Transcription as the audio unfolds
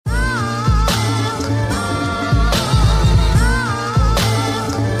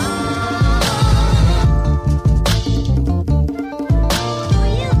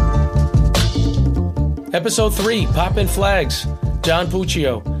Episode 3, Poppin' Flags. John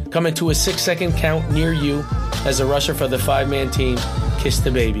Puccio coming to a 6-second count near you as a rusher for the 5-man team, Kiss the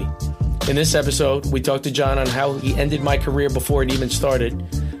Baby. In this episode, we talked to John on how he ended my career before it even started,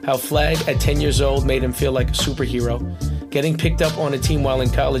 how flag at 10 years old made him feel like a superhero, getting picked up on a team while in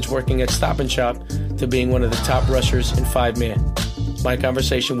college working at Stop and Shop, to being one of the top rushers in 5-man. My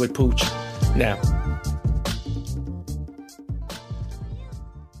conversation with Pooch now.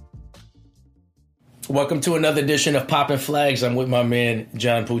 Welcome to another edition of Poppin' Flags. I'm with my man,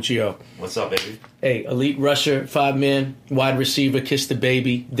 John Puccio. What's up, baby? Hey, elite rusher, 5-man, wide receiver, Kiss the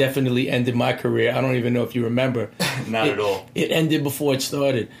Baby. Definitely ended my career. I don't even know if you remember. Not at all. It ended before it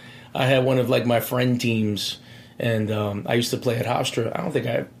started. I had one of my friend teams, and I used to play at Hofstra. I don't think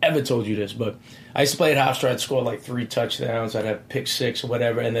I ever told you this, but I used to play at Hofstra. I'd score 3 touchdowns. I'd have pick 6 or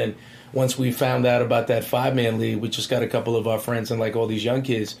whatever. And then once we found out about that 5-man league, we just got a couple of our friends and all these young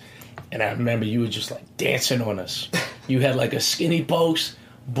kids. And I remember you were just dancing on us. You had a skinny post,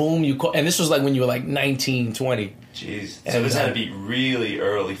 boom, and this was when you were 19, 20. Jeez. So this had to be really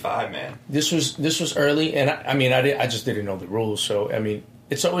early 5-man. This was early, and I just didn't know the rules. So,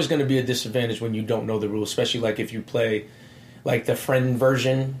 it's always going to be a disadvantage when you don't know the rules, especially if you play the friend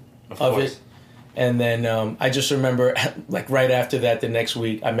version of it. And then I just remember right after that, the next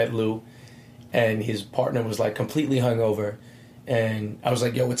week, I met Lou, and his partner was completely hungover. And I was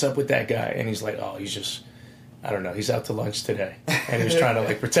like, yo, what's up with that guy? And he's like, oh, he's just, I don't know, he's out to lunch today. And he was trying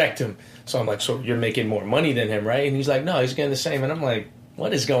to protect him. So I'm like, so you're making more money than him, right? And he's like, no, he's getting the same. And I'm like,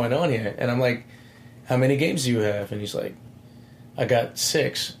 what is going on here? And I'm like, how many games do you have? And he's like, I got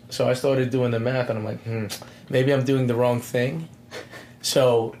 6. So I started doing the math, and I'm like, maybe I'm doing the wrong thing.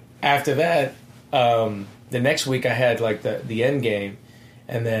 So after that, the next week I had the end game.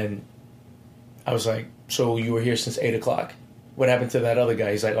 And then I was like, so you were here since 8 o'clock? What happened to that other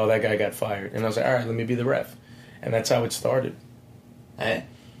guy? He's like, oh, that guy got fired. And I was like, all right, let me be the ref. And that's how it started. Hey,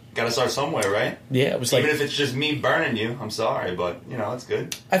 got to start somewhere, right? Yeah, it was Even if it's just me burning you, I'm sorry, but, it's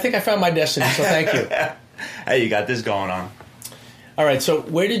good. I think I found my destiny, so thank you. Hey, you got this going on. All right, so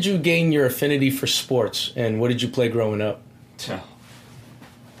where did you gain your affinity for sports, and what did you play growing up?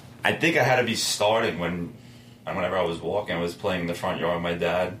 I think I had to be starting whenever I was walking. I was playing in the front yard with my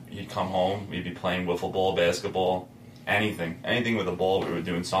dad. He'd come home, we'd be playing wiffle ball, basketball, anything with a ball. We were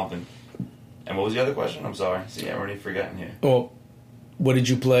doing something. And what was the other question? I'm sorry. See, I'm already forgetting here. Well, what did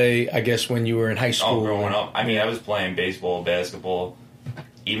you play, I guess, when you were in high school? Oh, growing up. I was playing baseball, basketball,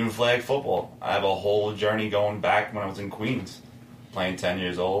 even flag football. I have a whole journey going back when I was in Queens, playing 10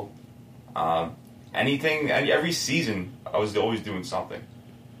 years old. Every season, I was always doing something.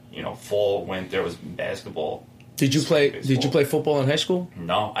 Fall, winter was basketball. Did you play football in high school?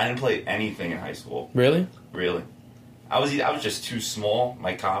 No, I didn't play anything in high school. Really? Really. I was just too small.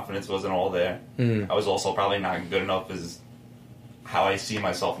 My confidence wasn't all there. I was also probably not good enough as how I see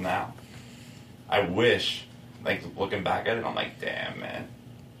myself now. I wish, looking back at it, I'm like, damn, man.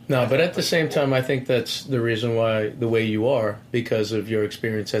 No, but at the same time, I think that's the reason why the way you are, because of your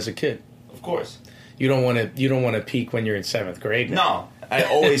experience as a kid. Of course. You don't want to peak when you're in 7th grade. No, I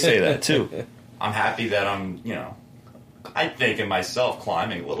always say that too. I'm happy that I'm, I think in myself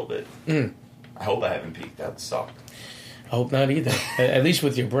climbing a little bit. I hope I haven't peaked. That would suck. I hope not either, at least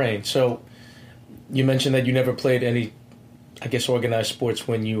with your brain. So you mentioned that you never played any, I guess, organized sports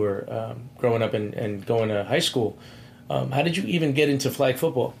when you were growing up and going to high school. How did you even get into flag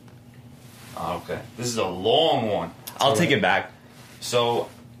football? Okay. This is a long one. I'll take it back. So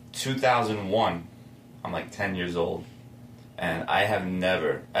 2001, I'm 10 years old. And I have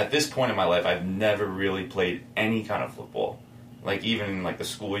never, at this point in my life, I've never really played any kind of football. Even in the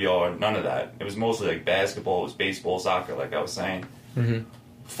schoolyard, none of that. It was mostly basketball, it was baseball, soccer, like I was saying. Mm-hmm.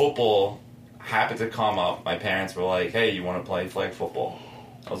 Football happened to come up. My parents were like, hey, you want to play flag football?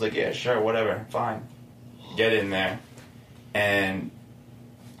 I was like, yeah, sure, whatever, fine. Get in there. And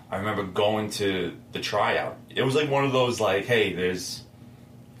I remember going to the tryout. It was one of those, hey, there's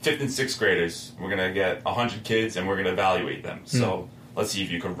 5th and 6th graders. We're going to get 100 kids, and we're going to evaluate them. So let's see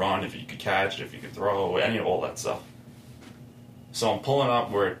if you could run, if you could catch, if you could throw, all that stuff. So I'm pulling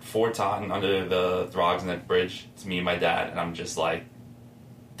up. We're at Fort Totten under the Throgsnet Bridge. It's me and my dad, and I'm just like,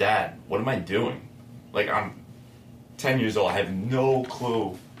 Dad, what am I doing? I'm 10 years old. I have no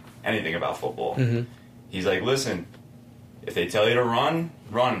clue anything about football. Mm-hmm. He's like, listen, if they tell you to run,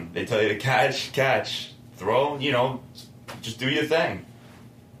 run. They tell you to catch. Throw, just do your thing.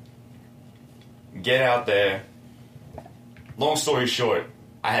 Get out there. Long story short,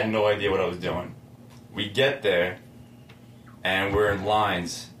 I had no idea what I was doing. We get there, and we're in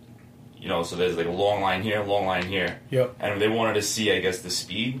lines, so there's a long line here, long line here. Yep. And they wanted to see, I guess, the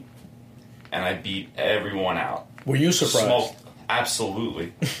speed. and I beat everyone out. Were you surprised? Smoked.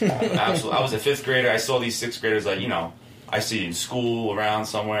 Absolutely. Absolutely. I was a 5th grader. I saw these 6th graders, like, I see you in school, around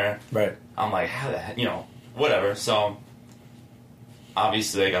somewhere. Right. I'm like, how the heck, whatever. So,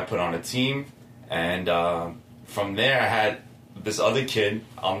 obviously, I got put on a team, and from there, I had this other kid.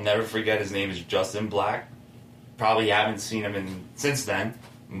 I'll never forget. His name is Justin Black. Probably haven't seen him since then,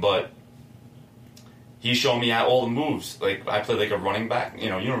 but he showed me all the moves. Like, I played like a running back. You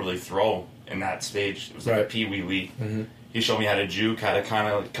don't really throw in that stage. It was like a pee-wee league. Mm-hmm. He showed me how to juke, how to kind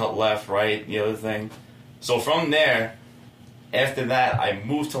of cut left, right, the other thing. So from there, after that, I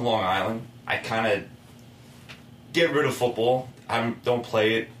moved to Long Island. I kind of get rid of football. I don't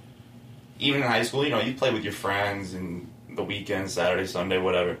play it. Even in high school, you play with your friends and the weekends, Saturday, Sunday,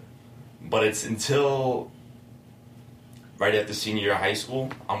 whatever. But it's until right after senior year of high school,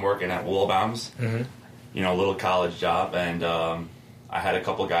 I'm working at Wilbaum's, a little college job, and I had a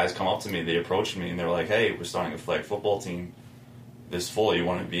couple guys come up to me. They approached me, and they were like, hey, we're starting a flag football team this fall. You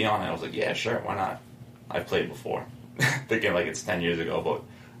want to be on it? I was like, yeah, sure, why not? I've played before. Thinking like it's 10 years ago,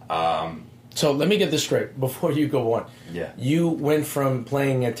 but... So let me get this straight before you go on. Yeah. You went from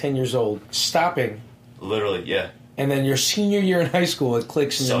playing at 10 years old, stopping. Literally, yeah. And then your senior year in high school, it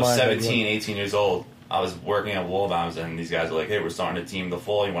clicks in your mind. So 17, 18 years old, I was working at Wilbaum's, and these guys were like, hey, we're starting a team the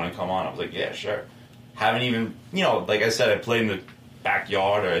fall. You want to come on? I was like, yeah, sure. Haven't even, like I said, I played in the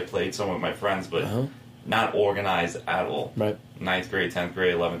backyard, or I played somewhere with my friends, but not organized at all. Right. 9th grade, 10th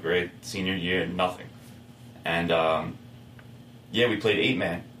grade, 11th grade, senior year, nothing. And, we played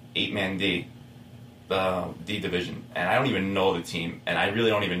 8-man D, the D division. And I don't even know the team, and I really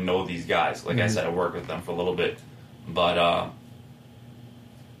don't even know these guys. Like I said, I worked with them for a little bit. But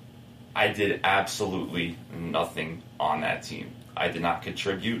I did absolutely nothing on that team. I did not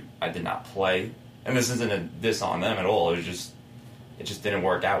contribute. I did not play. And this isn't a diss on them at all. It just didn't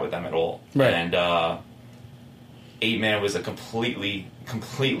work out with them at all. Right. And 8-man was a completely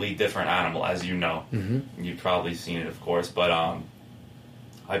different animal, as you know. Mm-hmm. You've probably seen it, of course. But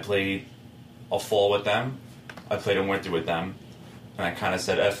I played a fall with them. I played a winter with them. And I kind of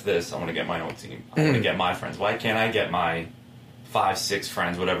said, F this, I want to get my own team. I want to get my friends. Why can't I get my 5, 6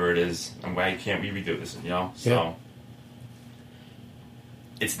 friends, whatever it is, and why can't we redo this, So,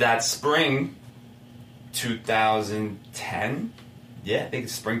 it's that spring 2010. Yeah, I think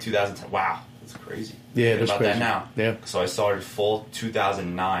it's spring 2010. Wow, that's crazy. Yeah, that's about crazy. That now. Yeah. So I started fall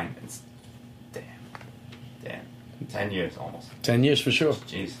 2009. It's damn, 10 years almost. 10 years for sure.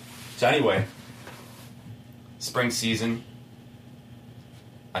 Jeez. So anyway, spring season.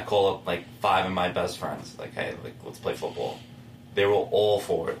 I call up like 5 of my best friends. Like, hey, let's play football. They were all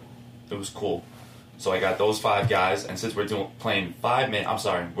for it. It was cool. So I got those 5 guys, and since we're playing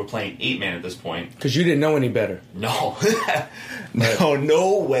 5-man, we're playing 8-man at this point. Because you didn't know any better. No.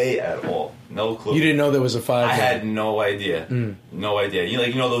 No way at all. No clue. You didn't know there was a 5-man. I had no idea. No idea.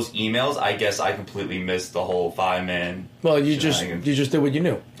 Those emails, I guess I completely missed the whole 5-man. Well, you just did what you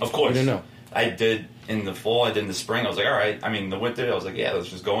knew. Of course. You didn't know. I did in the fall, I did in the spring. I was like, all right. I mean, the winter, I was like, yeah, let's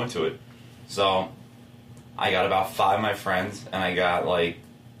just go into it. So I got about 5 of my friends, and I got like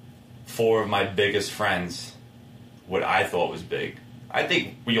 4 of my biggest friends, what I thought was big. I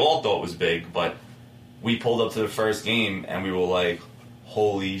think we all thought was big, but we pulled up to the first game, and we were like,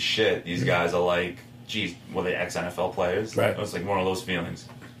 holy shit, these guys are like, geez, were they ex-NFL players? Right. It was like one of those feelings.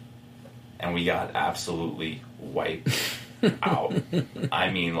 And we got absolutely wiped out. I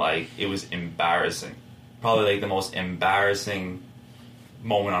mean, like, it was embarrassing. Probably like the most embarrassing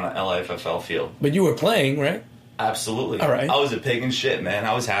moment on an LIFFL field. But you were playing, right? Absolutely. All right. I was a pig in shit, man.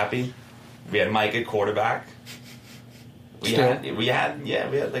 I was happy. We had Mike at quarterback. We had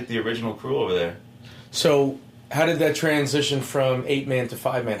like the original crew over there. So, how did that transition from 8-man to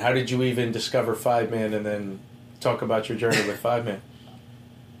 5-man? How did you even discover 5-man and then talk about your journey with 5-man?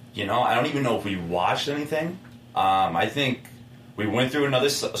 I don't even know if we watched anything. I think we went through another...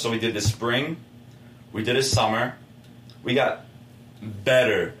 So we did the spring. We did a summer. We got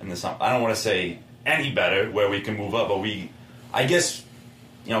better in the summer. I don't want to say any better where we can move up, but I guess,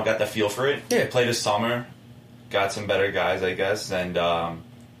 got the feel for it. Yeah. Played a summer. Got some better guys, I guess. And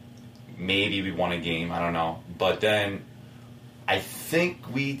maybe we won a game. I don't know. But then I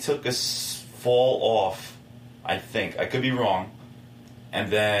think we took a fall off. I think. I could be wrong. And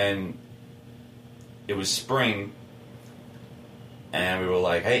then it was spring, and we were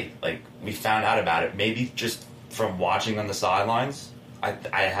like, hey, like, we found out about it. Maybe just from watching on the sidelines. I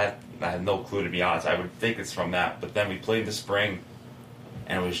had no clue, to be honest. I would think it's from that. But then we played the spring,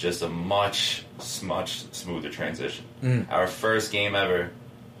 and it was just a much smoother transition. Our first game ever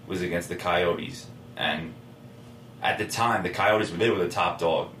was against the Coyotes. And at the time, the Coyotes, they were the top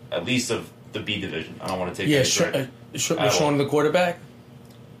dog, at least of the B division. I don't want to take was Sean the quarterback?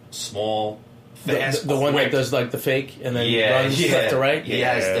 Small, fast, the one that does like the fake and then runs left to right. He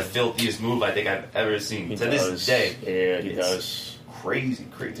has the filthiest move I think I've ever seen this day. Yeah, he does. Crazy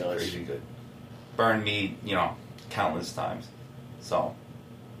good. Burned me, countless times. So,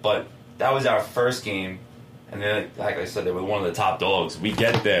 but that was our first game, and then, like I said, they were one of the top dogs. We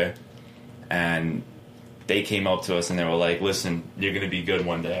get there, and they came up to us and they were like, "Listen, you're going to be good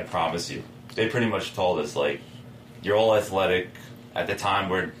one day, I promise you." They pretty much told us, like, "You're all athletic." At the time,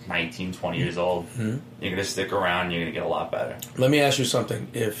 we're 19, 20 years old. Mm-hmm. You're going to stick around. You're going to get a lot better. Let me ask you something.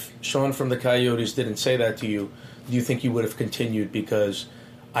 If Sean from the Coyotes didn't say that to you, do you think you would have continued? Because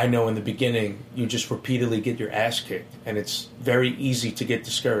I know in the beginning, you just repeatedly get your ass kicked, and it's very easy to get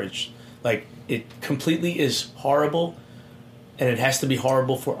discouraged. Like, it completely is horrible, and it has to be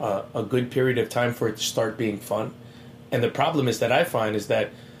horrible for a good period of time for it to start being fun. And the problem is that I find is that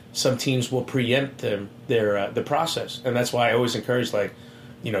some teams will preempt the process, and that's why I always encourage, like,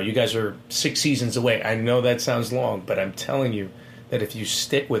 you guys are 6 seasons away. I know that sounds long, but I'm telling you that if you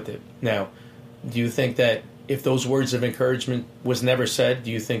stick with it. Now, do you think that if those words of encouragement was never said,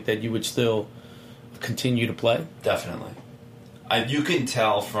 do you think that you would still continue to play? Definitely. You can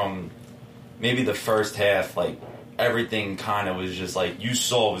tell from maybe the first half, like, everything kind of was just like, you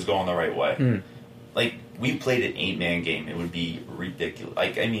saw it was going the right way. Like, we played an 8-man game, it would be ridiculous.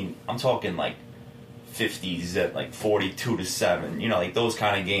 Like, I mean, I'm talking like 50s at like 42-7, like those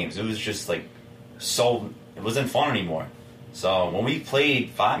kind of games. It was just like it wasn't fun anymore. So when we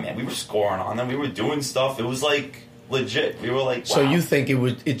played 5-man, we were scoring on them, we were doing stuff. It was like legit. We were like, wow. So you think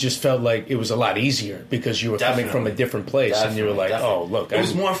it just felt like it was a lot easier because you were coming from a different place, and you were like, oh, look. It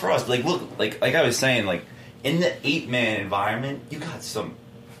was more for us. Like, look, like I was saying, like, in the 8-man environment, you got some.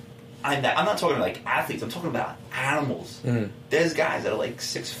 I'm not talking like athletes. I'm talking about animals. There's guys that are like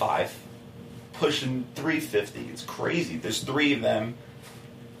 6'5", pushing 350. It's crazy. There's 3 of them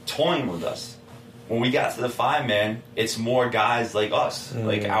toying with us. When we got to the 5-man, it's more guys like us,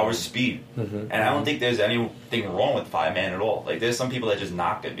 like our speed. And I don't think there's anything wrong with 5-man at all. Like, there's some people that just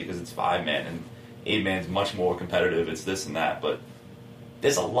knock it because it's 5-man, and 8-man's much more competitive. It's this and that, but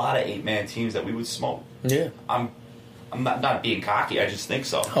there's a lot of 8-man teams that we would smoke. Yeah, I'm not being cocky. I just think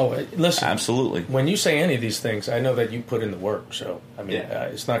so. Oh, listen. Absolutely. When you say any of these things, I know that you put in the work. So, I mean,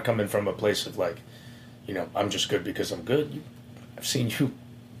 it's not coming from a place of like, I'm just good because I'm good. I've seen you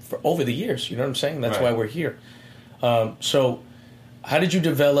for over the years. You know what I'm saying? That's why we're here. So, how did you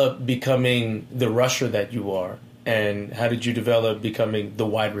develop becoming the rusher that you are? And how did you develop becoming the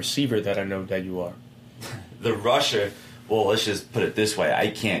wide receiver that I know that you are? The rusher... Well, let's just put it this way. I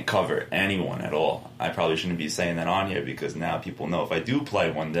can't cover anyone at all. I probably shouldn't be saying that on here because now people know if I do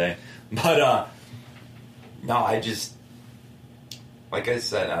play one day. But, no, I just, like I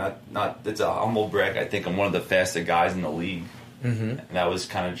said, it's a humble brag. I think I'm one of the fastest guys in the league. And that was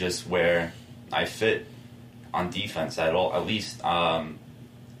kind of just where I fit on defense at least.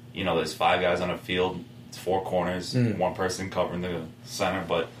 There's 5 guys on a field. It's 4 corners, 1 person covering the center.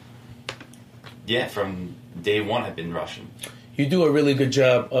 But, yeah, from day one, I've been rushing. You do a really good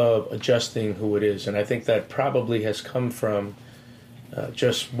job of adjusting who it is, and I think that probably has come from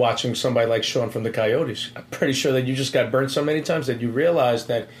just watching somebody like Sean from the Coyotes. I'm pretty sure that you just got burnt so many times that you realize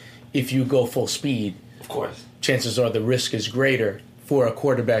that if you go full speed, of course, chances are the risk is greater for a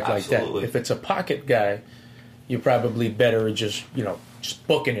quarterback like that. If it's a pocket guy, you're probably better at just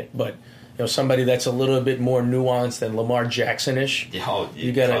booking it, but somebody that's a little bit more nuanced than Lamar Jackson-ish.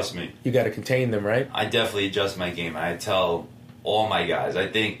 You gotta trust me. You got to contain them, right? I definitely adjust my game. I tell all my guys. I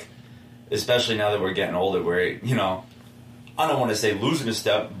think, especially now that we're getting older, we're I don't want to say losing a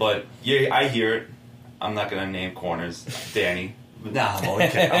step, but I hear it. I'm not gonna name corners, Danny. Nah, I'm only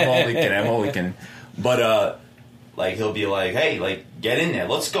kidding. But like he'll be like, hey, like get in there,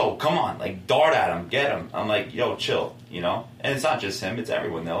 let's go, come on, like dart at him, get him. I'm like, yo, chill, And it's not just him; it's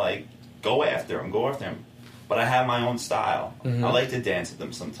everyone. They're like, go after him. But I have my own style. I like to dance with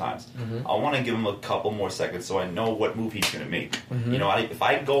them sometimes. I want to give him a couple more seconds so I know what move he's going to make. If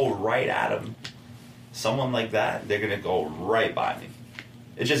I go right at him, someone like that, they're going to go right by me.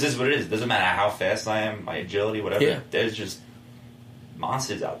 It just is what it is. It doesn't matter how fast I am, my agility, whatever. Yeah. There's just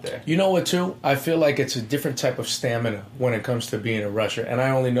monsters out there. You know what, too? I feel like it's a different type of stamina when it comes to being a rusher. And I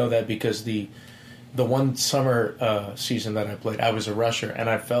only know that because the one summer season that I played, I was a rusher, and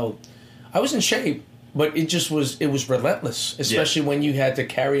I was in shape, but it was relentless, especially when you had to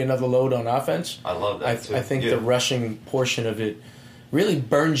carry another load on offense. I love that, too. I think the rushing portion of it really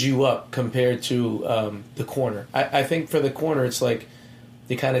burns you up compared to the corner. I think for the corner, it's like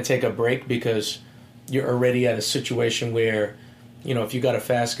you kind of take a break because you're already at a situation where if you got a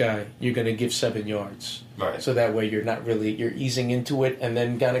fast guy, you're going to give 7 yards. Right. So that way you're easing into it and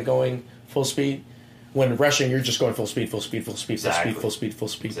then kind of going full speed. When rushing, you're just going full speed, full speed, full speed, Exactly. full speed, full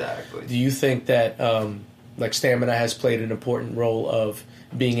speed. Exactly. Do you think that stamina has played an important role of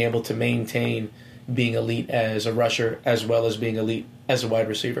being able to maintain being elite as a rusher as well as being elite as a wide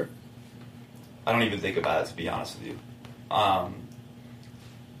receiver? I don't even think about it, to be honest with you.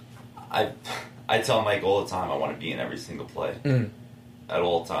 I tell Mike all the time I want to be in every single play at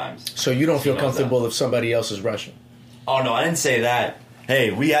all times. So you don't feel knows comfortable if somebody else is rushing? Oh no, I didn't say that.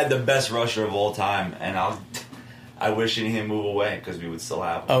 Hey, we had the best rusher of all time, and I wish he didn't move away because we would still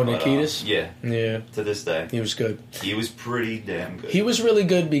have him. Oh, Nikitas? Yeah. Yeah. To this day. He was good. He was pretty damn good. He was really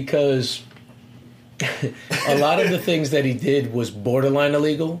good because a lot of the things that he did was borderline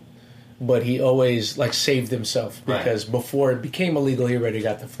illegal, but he always saved himself because before it became illegal, he already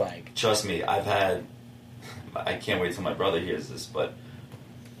got the flag. Trust me, I can't wait till my brother hears this, but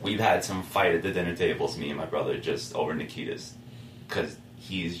we've had some fight at the dinner tables, me and my brother, just over Nikitas, because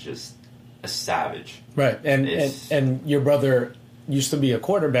he's just a savage. Right, and your brother used to be a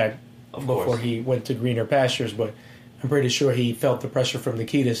quarterback before he went to greener pastures, but I'm pretty sure he felt the pressure from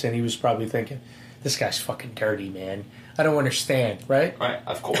Nikitas, and he was probably thinking, this guy's fucking dirty, man. I don't understand, right? Right,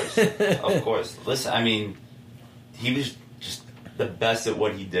 of course. Of course. Listen, I mean, he was just the best at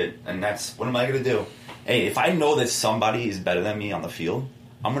what he did, and that's, what am I going to do? Hey, if I know that somebody is better than me on the field,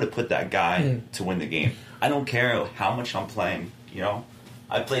 I'm going to put that guy to win the game. I don't care how much I'm playing,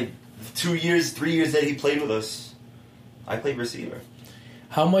 I played 2 years, 3 years that he played with us. I played receiver.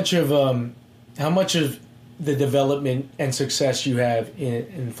 How much of the development and success you have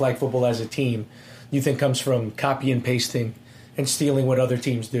in flag football as a team you think comes from copy and pasting and stealing what other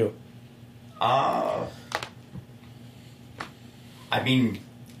teams do? I mean,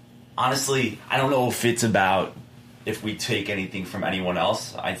 honestly, I don't know if it's about if we take anything from anyone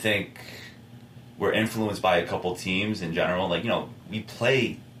else. I think we're influenced by a couple teams in general. We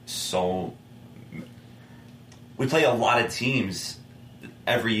play a lot of teams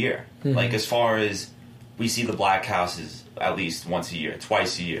every year. Mm-hmm. As far as we see the Black Houses at least once a year,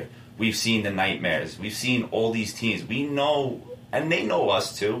 twice a year. We've seen the Nightmares. We've seen all these teams. We know, and they know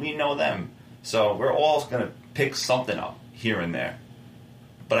us too. We know them. So we're all going to pick something up here and there.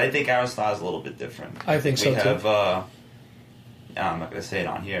 But I think our style is a little bit different. I think so, we have, too. I'm not going to say it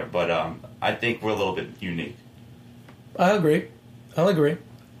on here, but I think we're a little bit unique. I'll agree.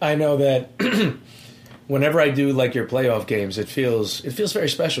 I know that whenever I do your playoff games, it feels very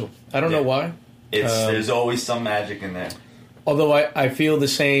special. I don't know why. There's always some magic in there. Although I feel the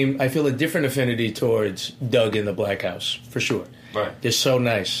same, I feel a different affinity towards Doug in the Black House, for sure. Right. They're so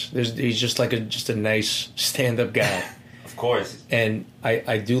nice. He's just a nice stand-up guy. Of course. And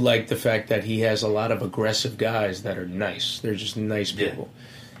I do like the fact that he has a lot of aggressive guys that are nice. They're just nice people. Yeah.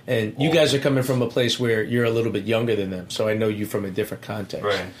 And you guys are coming from a place where you're a little bit younger than them, so I know you from a different context.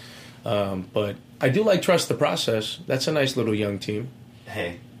 Right. But I do like Trust the Process. That's a nice little young team.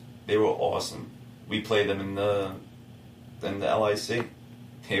 Hey, they were awesome. We played them in the LIC.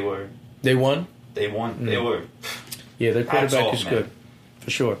 They won? They won. Mm. They were... Yeah, their quarterback is good. For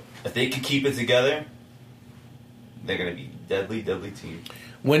sure. If they can keep it together, they're going to be deadly, deadly team.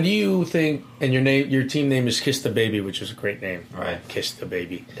 When do you think, and your team name is Kiss the Baby, which is a great name. Right. Kiss the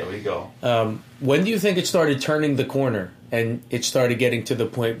Baby. There we go. When do you think it started turning the corner and it started getting to the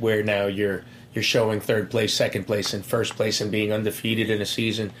point where now you're showing third place, second place, and first place and being undefeated in a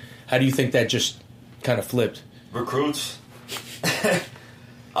season? How do you think that just kind of flipped? Recruits.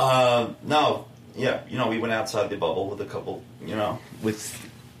 No. Yeah, we went outside the bubble with a couple, with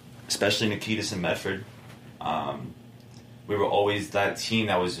especially Nikitas and Medford. We were always that team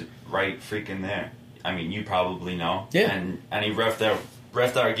that was right freaking there. I mean, you probably know. Yeah. And he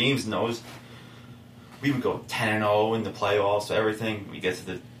refed our games, knows. We would go 10-0 in the playoffs, everything. We get to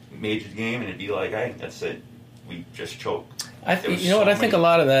the major game, and it'd be like, hey, that's it. We just choked. I think a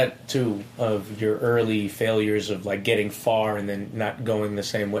lot of that, too, of your early failures of, getting far and then not going the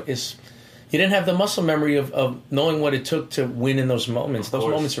same way, is you didn't have the muscle memory of knowing what it took to win in those moments. Those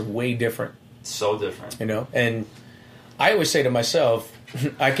moments are way different. So different. And I always say to myself,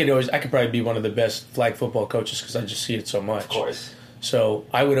 I could probably be one of the best flag football coaches because I just see it so much. Of course. So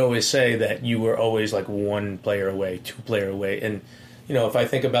I would always say that you were always one player away, 2 player away. And, if I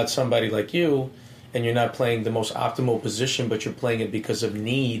think about somebody like you and you're not playing the most optimal position, but you're playing it because of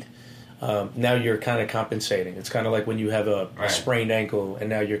need, now you're kind of compensating. It's kind of like when you have a sprained ankle and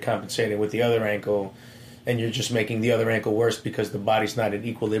now you're compensating with the other ankle. and you're just making the other ankle worse because the body's not in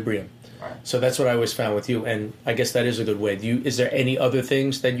equilibrium. Right. So that's what I always found with you, and I guess that is a good way. Is there any other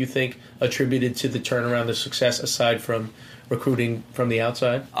things that you think attributed to the turnaround of success aside from recruiting from the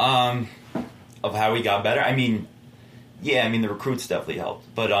outside? Of how we got better? I mean, yeah, I mean, the recruits definitely helped.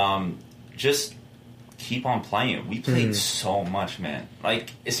 But just keep on playing. We played so much, man.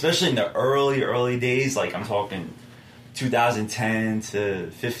 Like, especially in the early days, like I'm talking 2010 to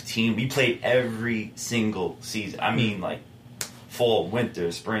 15, we played every single season. I mean, like, fall,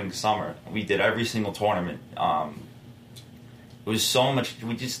 winter, spring, summer. We did every single tournament. It was so much.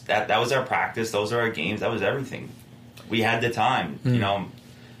 We just that was our practice. Those are our games. That was everything. We had the time. You know,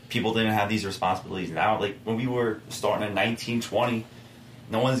 people didn't have these responsibilities. Now, like when we were starting in 1920,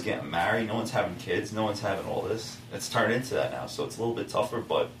 no one's getting married. No one's having kids. No one's having all this. It's turned into that now, so it's a little bit tougher.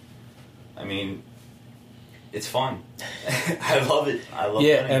 But I mean, it's fun. I love it. I love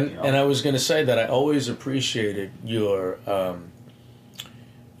it. Winning, and I was going to say that I always appreciated your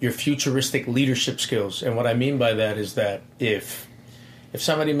futuristic leadership skills. And what I mean by that is that if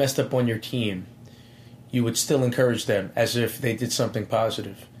somebody messed up on your team, you would still encourage them as if they did something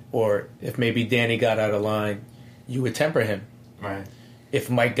positive. Or if maybe Danny got out of line, you would temper him. Right. If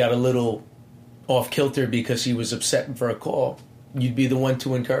Mike got a little off kilter because he was upset for a call, you'd be the one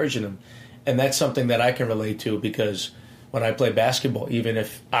to encourage him. And that's something that I can relate to because when I play basketball, even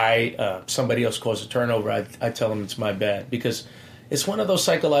if somebody else calls a turnover, I tell them it's my bad because it's one of those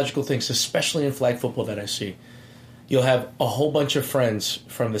psychological things, especially in flag football that I see. You'll have a whole bunch of friends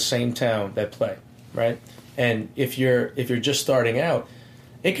from the same town that play, right? And if you're just starting out,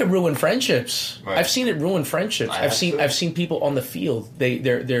 it can ruin friendships. Right. I've seen it ruin friendships. I've seen people on the field.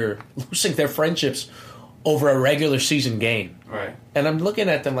 They're losing their friendships over a regular season game. Right. And I'm looking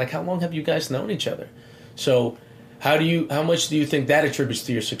at them like, how long have you guys known each other? So how much do you think that attributes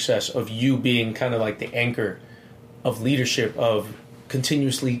to your success of you being kind of like the anchor of leadership, of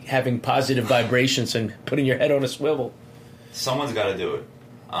continuously having positive vibrations and putting your head on a swivel? Someone's got to do it.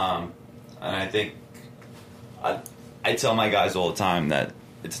 And I think I tell my guys all the time that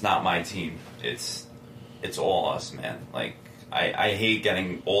it's not my team. It's all us, man. Like, I hate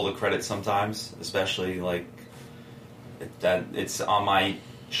getting all the credit sometimes, especially like that it's on my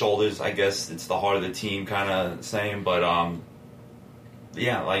shoulders. I guess it's the heart of the team kind of saying, but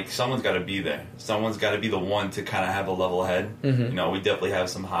yeah, like someone's got to be there. Someone's got to be the one to kind of have a level head. Mm-hmm. You know, we definitely have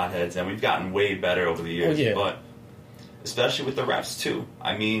some hot heads, and we've gotten way better over the years. Yeah. But especially with the refs too.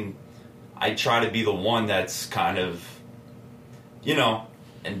 I mean, I try to be the one that's kind of, you know,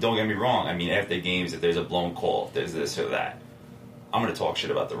 and don't get me wrong. I mean, after games, if there's a blown call, if there's this or that, I'm going to talk shit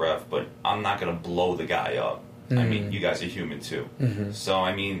about the ref, but I'm not going to blow the guy up. Mm-hmm. I mean, you guys are human too. Mm-hmm. So,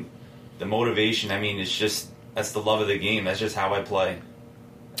 I mean, the motivation, I mean, it's just, that's the love of the game. That's just how I play.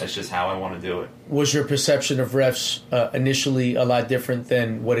 That's just how I want to do it. Was your perception of refs initially a lot different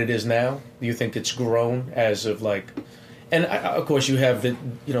than what it is now? Do you think it's grown as of like, and of course you have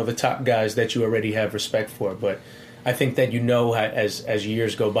the top guys that you already have respect for, but I think that as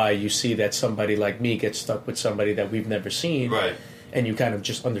years go by, you see that somebody like me gets stuck with somebody that we've never seen, right? And you kind of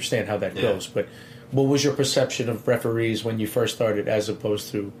just understand how that goes. But what was your perception of referees when you first started, as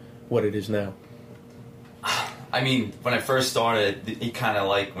opposed to what it is now? I mean, when I first started, it kind of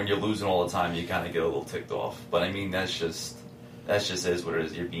like when you're losing all the time, you kind of get a little ticked off. But I mean, that's just is what it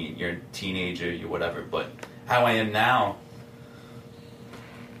is. You're a teenager, you're whatever. But how I am now,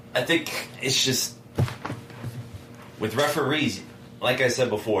 I think it's just with referees. Like I said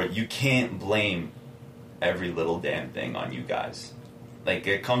before, you can't blame every little damn thing on you guys. Like,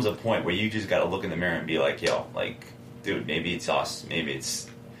 it comes a point where you just got to look in the mirror and be like, yo, like, dude, maybe it's us, maybe it's.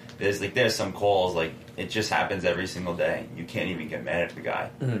 There's some calls, like, it just happens every single day. You can't even get mad at the guy.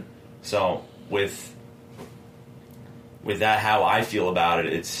 Mm-hmm. So with that, how I feel about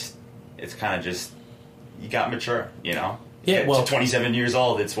it, it's kind of just, you got mature, you know? Yeah, well, 27 years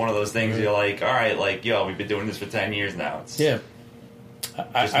old, it's one of those things you're like, all right, like, yo, we've been doing this for 10 years now. It's just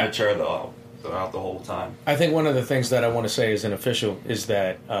mature, though, throughout the whole time. I think one of the things that I want to say as an official is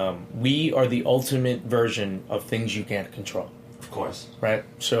that we are the ultimate version of things you can't control. Of course. Right?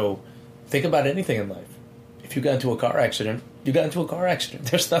 So think about anything in life. If you got into a car accident, you got into a car accident.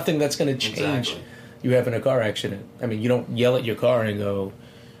 There's nothing that's going to change you having a car accident. I mean, you don't yell at your car and go,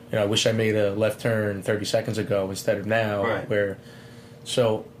 I wish I made a left turn 30 seconds ago instead of now. Right.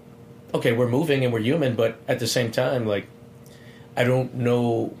 So, okay, we're moving and we're human, but at the same time, like, I don't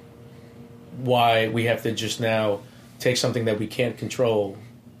know why we have to just now take something that we can't control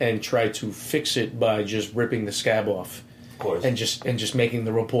and try to fix it by just ripping the scab off. And just making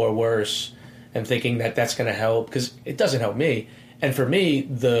the rapport worse and thinking that that's going to help, because it doesn't help me. And for me,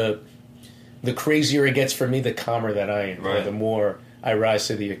 the the crazier it gets for me, the calmer that I am, or the more I rise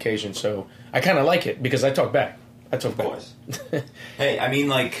to the occasion. So I kind of like it because I talk back. Of course. Hey, I mean,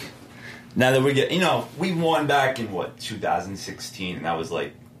 like, now that we're getting, we won back in 2016, and that was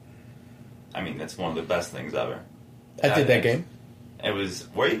like, I mean, that's one of the best things ever. I did that game. It was,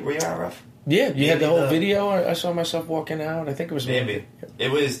 were you at RF? Yeah, you had the whole video. I saw myself walking out. I think it was maybe.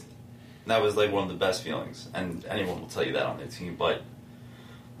 That was like one of the best feelings, and anyone will tell you that on their team. But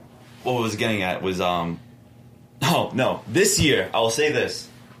what I was getting at was, this year, I will say this.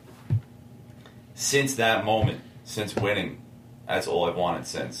 Since that moment, since winning, that's all I've wanted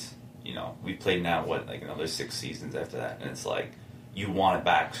since, we played now, another 6 seasons after that. And it's like, you want it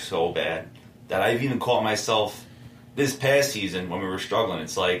back so bad that I've even caught myself this past season when we were struggling.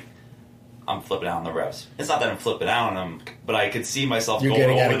 It's like, I'm flipping out on the refs. It's not that I'm flipping out on them, but I could see myself You're going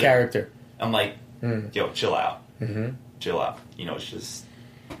getting over out of character. I'm like, yo, chill out. Mm-hmm. Chill out. It's just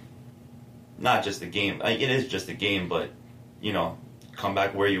not just a game. It is just a game, but, come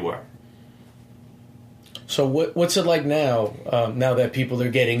back where you were. So what's it like now, now that people are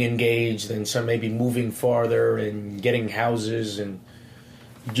getting engaged and some maybe moving farther and getting houses, and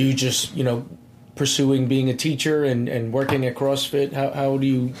do you just, pursuing being a teacher and working at CrossFit? How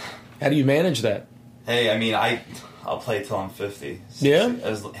do you manage that? Hey, I mean, I'll play till I'm 50. 60.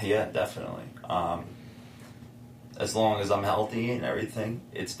 Yeah? Definitely. As long as I'm healthy and everything,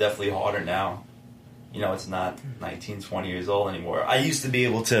 it's definitely harder now. It's not 19, 20 years old anymore. I used to be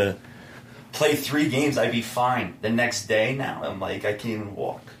able to play 3 games, I'd be fine. The next day now, I'm like, I can't even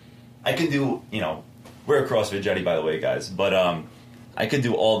walk. I can do, we're a CrossFit Jetty, by the way, guys, but I could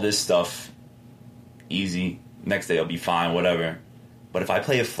do all this stuff easy. Next day I'll be fine, whatever. But if I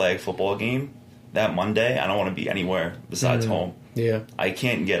play a flag football game that Monday, I don't want to be anywhere besides home. Yeah. I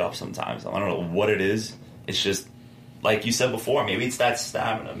can't get up sometimes. I don't know what it is. It's just, like you said before, maybe it's that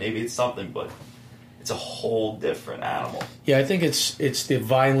stamina, maybe it's something, but it's a whole different animal. Yeah, I think it's the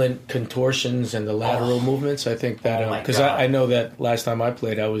violent contortions and the lateral movements. I think that because I know that last time I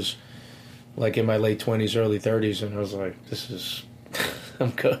played, I was like in my late 20s, early 30s, and I was like, this is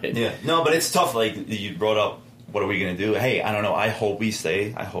I'm good. Yeah, no, but it's tough. Like you brought up, what are we gonna do? Hey, I don't know. I hope we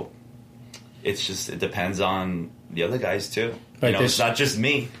stay. I hope. It's just it depends on the other guys too. Right, it's not just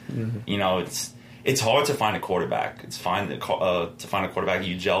me. Mm-hmm. It's hard to find a quarterback. It's fine to find a quarterback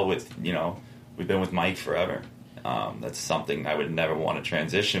you gel with. We've been with Mike forever. That's something I would never want to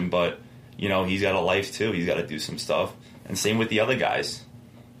transition, but, he's got a life too. He's got to do some stuff. And same with the other guys.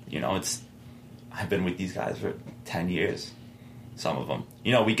 I've been with these guys for 10 years, some of them.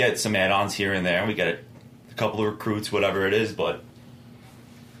 We get some add-ons here and there. We get a couple of recruits, whatever it is, but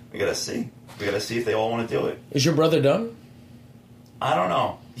we got to see. We got to see if they all want to do it. Is your brother done? I don't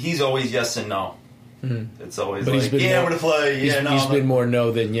know. He's always yes and no. Mm-hmm. It's always but like, I'm going to play. He's been more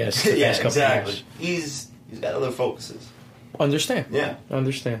no than yes. Yeah, exactly. He's got other focuses. Understand. Yeah.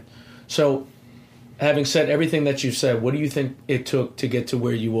 Understand. So, having said everything that you've said, what do you think it took to get to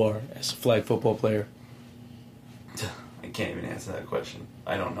where you are as a flag football player? I can't even answer that question.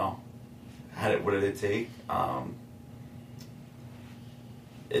 I don't know. What did it take? I'll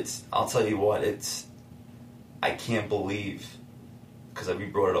tell you what, I can't believe, because we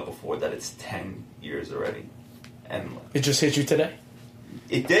brought it up before, that it's 10 years already. And it just hit you today?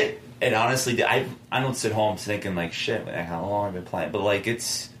 It did. It honestly did. I don't sit home thinking like, shit, man, how long have I been playing? But like,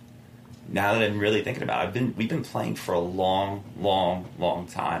 it's, now that I'm really thinking about it, we've been playing for a long, long, long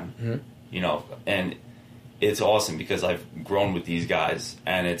time. Mm-hmm. And it's awesome because I've grown with these guys,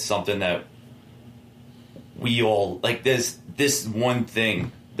 and it's something that we all, like, there's this one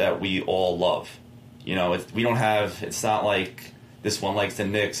thing that we all love. It's not like this one likes the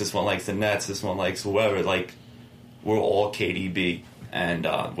Knicks, this one likes the Nets, this one likes whoever. Like, we're all KDB, and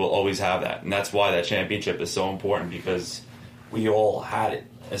we'll always have that. And that's why that championship is so important, because we all had it.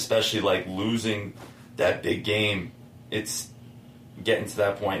 Especially, like, losing that big game. It's getting to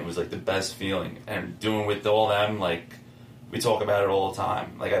that point was, like, the best feeling. And doing with all them, like, we talk about it all the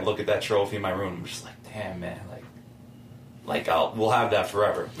time. Like, I look at that trophy in my room, I'm just like, damn, man, we'll have that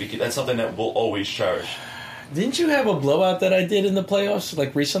forever. That's something that we'll always cherish. Didn't you have a blowout that I did in the playoffs,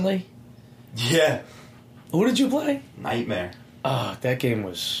 like, recently? Yeah. Who did you play? Nightmare. Oh, that game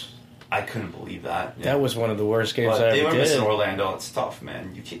was... I couldn't believe that. Yeah. That was one of the worst games I ever did. They were missing Orlando. It's tough,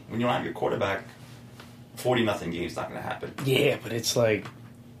 man. When you don't have your quarterback, 40-0 game's not going to happen. Yeah, but it's like...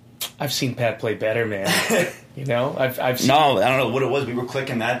 I've seen Pat play better, man. I've seen... No, I don't know what it was. We were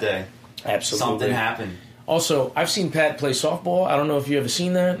clicking that day. Absolutely. Something happened. Also, I've seen Pat play softball. I don't know if you ever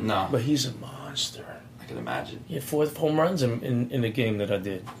seen that. No. But he's a monster. I can imagine. He had 4 home runs in the game that I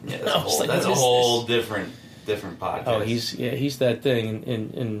did. Yeah, that's a whole different different podcast. Oh, he's that thing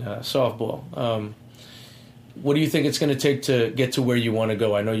in softball. What do you think it's going to take to get to where you want to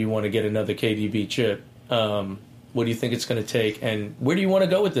go? I know you want to get another KDB chip. What do you think it's going to take, and where do you want to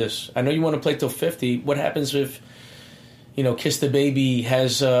go with this? I know you want to play till 50. What happens if, Kiss the Baby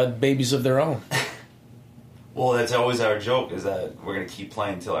has babies of their own? Well, that's always our joke, is that we're going to keep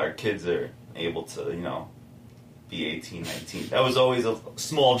playing until our kids are able to, be 18, 19. That was always a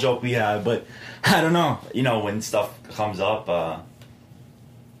small joke we had, but I don't know. When stuff comes up,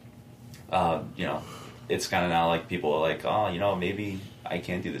 it's kind of now like people are like, oh, maybe I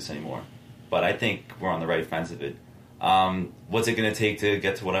can't do this anymore. But I think we're on the right fence of it. What's it going to take to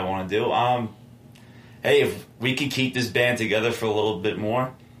get to what I want to do? Hey, if we could keep this band together for a little bit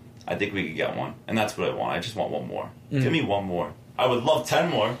more, I think we could get one. And that's what I want. I just want one more. Give me one more. I would love 10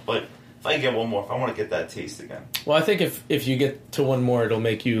 more, but if I get one more, if I want to get that taste again. Well, I think if you get to one more, it'll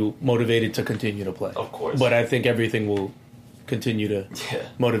make you motivated to continue to play. Of course. But I think everything will continue to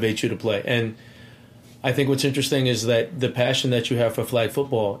motivate you to play. And I think what's interesting is that the passion that you have for flag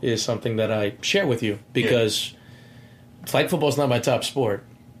football is something that I share with you, because flag football is not my top sport.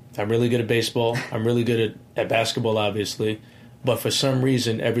 I'm really good at baseball. I'm really good at basketball, obviously. But for some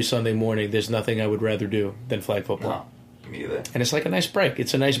reason, every Sunday morning, there's nothing I would rather do than flag football. No, me either. And it's like a nice break.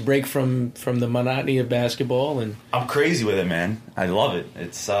 It's a nice break from the monotony of basketball. And I'm crazy with it, man. I love it.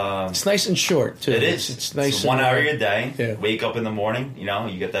 It's nice and short, too. It is. It's nice. It's 1 hour of your day. Yeah. Wake up in the morning.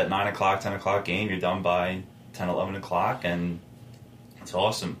 You get that 9 o'clock, 10 o'clock game. You're done by 10, 11 o'clock. And it's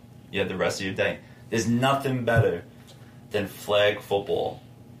awesome. You have the rest of your day. There's nothing better than flag football.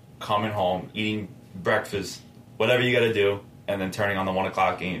 Coming home, eating breakfast, whatever you got to do, and then turning on the 1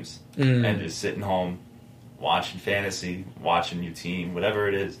 o'clock games and just sitting home, watching fantasy, watching your team, whatever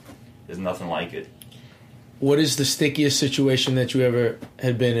it is. There's nothing like it. What is the stickiest situation that you ever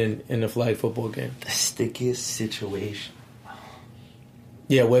had been in a flag football game? The stickiest situation?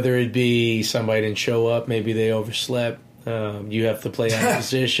 Yeah, whether it be somebody didn't show up, maybe they overslept, you have to play out of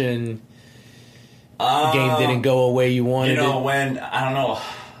position, the game didn't go away you wanted it. When, I don't know,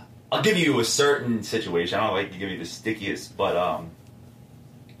 I'll give you a certain situation. I don't like to give you the stickiest, but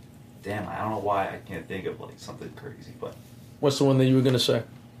damn, I don't know why I can't think of like something crazy. But what's the one that you were going to say?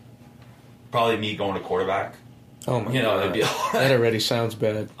 Probably me going to quarterback. Oh my god, that already sounds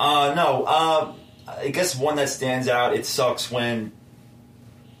bad. No, I guess one that stands out. It sucks when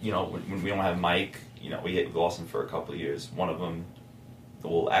when we don't have Mike. We lost him for a couple of years. One of them,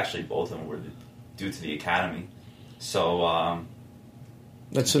 actually both of them were due to the academy. So.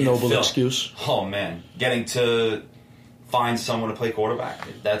 That's a noble excuse. Oh, man. Getting to find someone to play quarterback,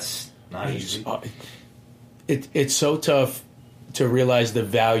 that's not easy. It's so tough to realize the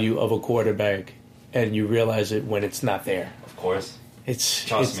value of a quarterback, and you realize it when it's not there. Of course.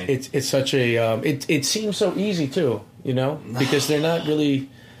 Trust me. It's such a... It seems so easy, too, because they're not really...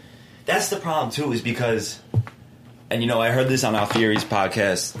 That's the problem, too, is because... And, I heard this on Alfieri's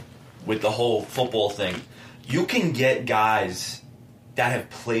podcast with the whole football thing. You can get guys... that have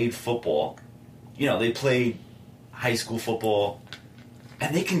played football, they played high school football,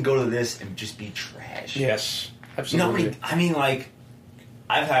 and they can go to this and just be trash. Yes, absolutely. I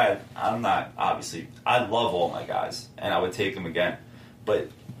love all my guys, and I would take them again, but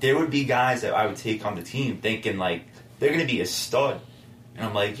there would be guys that I would take on the team thinking, like, they're going to be a stud, and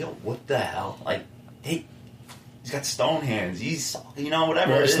I'm like, yo, what the hell? Like, he's got stone hands. He's,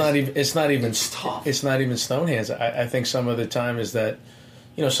 whatever. Well, it's not even tough. It's not even stone hands. I think some of the time is that,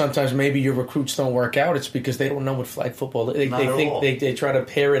 sometimes maybe your recruits don't work out. It's because they don't know what flag football. They think they try to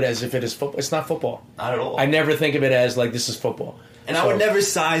pair it as if it is football. It's not football. Not at all. I never think of it as like this is football. And I would never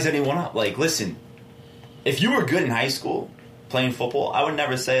size anyone up. Like, listen, if you were good in high school playing football, I would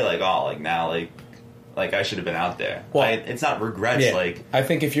never say like I should have been out there. Well, it's not regrets. Yeah, like I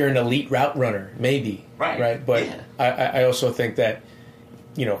think if you're an elite route runner, maybe right. But I also think that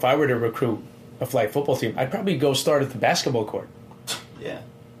if I were to recruit a flag football team, I'd probably go start at the basketball court. Yeah,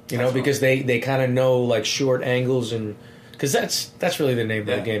 because they kind of know like short angles, and because that's really the name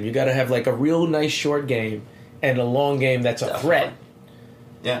of the game. You got to have like a real nice short game and a long game that's a threat.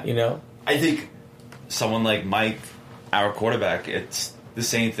 Yeah, I think someone like Mike, our quarterback, it's the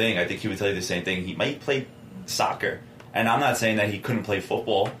same thing. I think he would tell you the same thing. He might play soccer, and I'm not saying that he couldn't play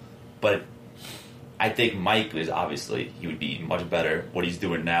football, but I think Mike he would be much better what he's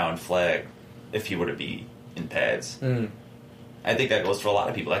doing now in flag if he were to be in pads. I think that goes for a lot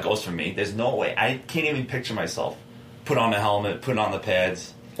of people. That goes for me. There's no way. I can't even picture myself put on the helmet, put on the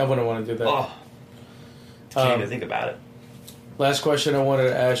pads. I wouldn't want to do that. Oh, I can't even think about it. Last question I wanted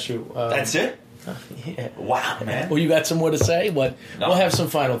to ask you. That's it? Yeah. Wow, man. Well, you got some more to say? But we'll have some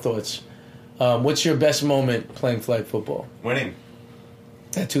final thoughts. What's your best moment playing flag football? Winning.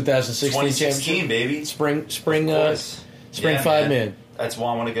 That 2016 2016, championship? baby. Spring Yeah, 5-man. That's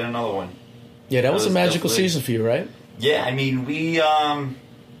why I want to get another one. Yeah, that was a magical definitely- season for you, right? Yeah, I mean, we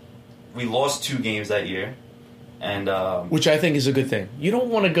lost 2 games that year. And Which I think is a good thing. You don't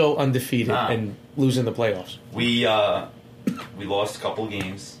want to go undefeated Nah. and lose in the playoffs. we lost a couple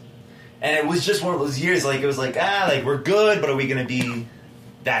games. And it was just one of those years, like, it was like, we're good, but are we going to be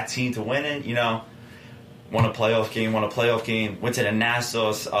that team to win it? You know, won a playoff game, went to the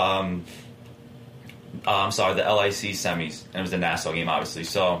Nassau, the LIC semis, and it was the Nassau game, obviously.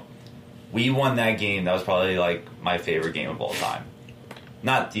 So we won that game. That was probably, like, my favorite game of all time.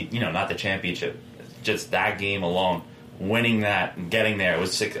 Not the championship, just that game alone. Winning that and getting there, it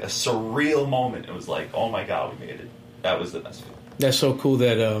was like a surreal moment. It was like, oh my God, we made it. That was the best feeling. That's so cool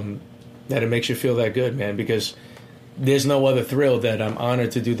that it makes you feel that good, man, because there's no other thrill that I'm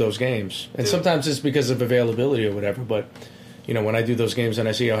honored to do those games. And sometimes it's because of availability or whatever, but, you know, when I do those games and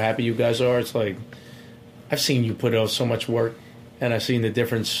I see how happy you guys are, it's like, I've seen you put out so much work, and I've seen the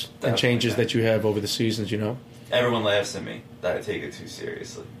difference and changes that you have over the seasons, you know? Everyone laughs at me that I take it too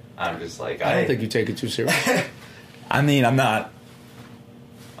seriously. I'm just like, I don't think you take it too seriously. I mean, I'm not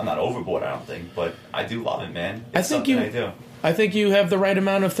overboard, I don't think, but I do love it, man. It's something I do. I think you have the right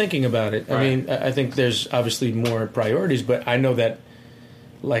amount of thinking about it. Right. I mean, I think there's obviously more priorities, but I know that,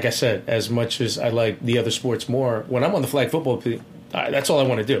 like I said, as much as I like the other sports more, when I'm on the flag football team, that's all I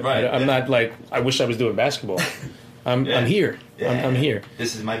want to do. Right, I'm not like, I wish I was doing basketball. I'm here. Yeah. I'm here.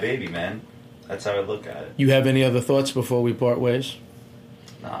 This is my baby, man. That's how I look at it. You have any other thoughts before we part ways?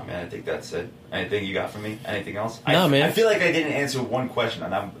 Nah, man, I think that's it. Anything you got for me? Anything else? No, man. I feel like I didn't answer one question,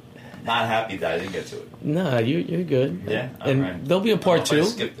 and I'm not happy that I didn't get to it. Nah, you're good. Yeah, and right. there'll be a part two.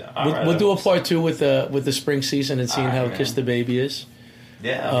 We'll do a part 2 with the spring season and seeing how Kiss the Baby is.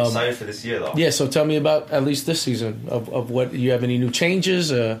 Yeah, I'm excited for this year, though. Yeah, so tell me about at least this season of what you have. Any new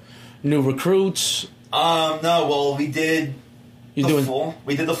changes, new recruits? No, well, we did We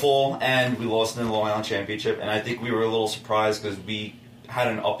did the full, and we lost in the Long Island Championship, and I think we were a little surprised because we had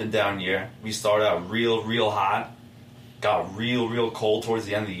an up and down year. We started out real hot, got real cold towards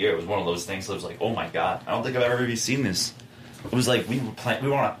the end of the year. It was one of those things that was like, oh my God, I don't think I've ever really seen this. It was like we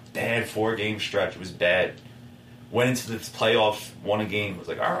were on a bad 4-game stretch. It was bad. Went into the playoffs, won a game. It was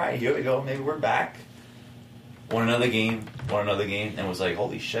like, all right, here we go. Maybe we're back. Won another game, and was like,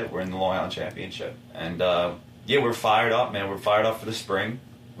 holy shit, we're in the Long Island Championship. And we're fired up, man. We're fired up for the spring.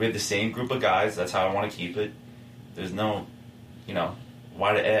 We have the same group of guys. That's how I want to keep it. There's no,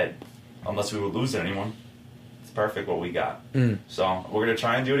 why to add? Unless we would lose anyone. It's perfect what we got. So we're going to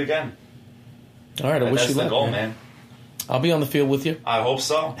try and do it again. All right, I wish you luck. That's the goal, man. I'll be on the field with you. I hope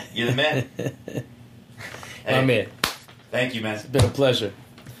so. You're the man. Hey, I'm in. Thank you, man. It's been a pleasure.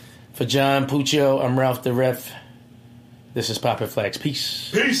 For John Puccio, I'm Ralph the Ref. This is Poppin' Flags.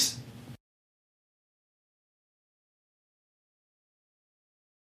 Peace. Peace.